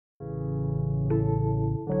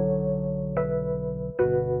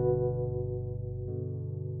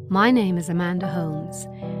My name is Amanda Holmes,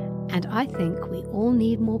 and I think we all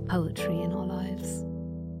need more poetry in our lives.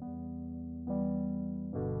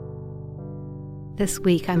 This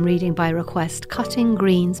week I'm reading by request Cutting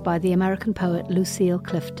Greens by the American poet Lucille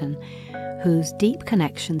Clifton, whose deep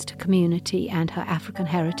connections to community and her African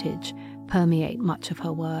heritage permeate much of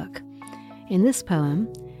her work. In this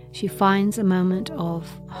poem, she finds a moment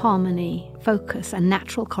of harmony, focus, and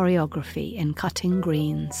natural choreography in Cutting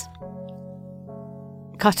Greens.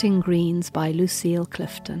 Cutting Greens by Lucille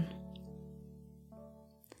Clifton.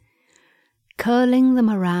 Curling them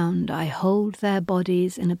around, I hold their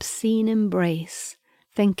bodies in obscene embrace,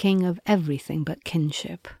 thinking of everything but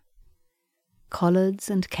kinship.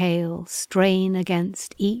 Collards and kale strain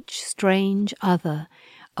against each strange other,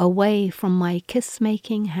 away from my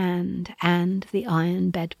kiss-making hand and the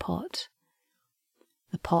iron bedpot.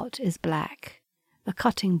 The pot is black, the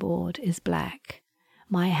cutting board is black,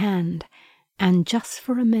 my hand, and just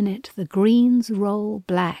for a minute the greens roll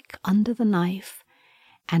black under the knife,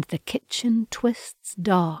 and the kitchen twists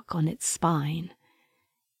dark on its spine,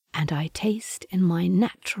 and I taste in my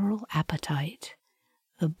natural appetite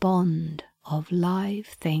the bond of live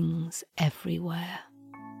things everywhere.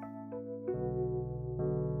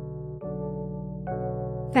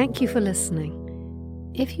 Thank you for listening.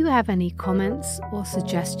 If you have any comments or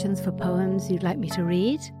suggestions for poems you'd like me to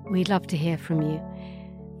read, we'd love to hear from you.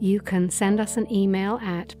 You can send us an email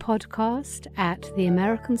at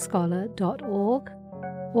podcast@theamericanscholar.org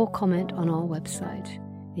or comment on our website,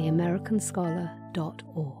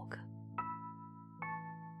 theamericanscholar.org.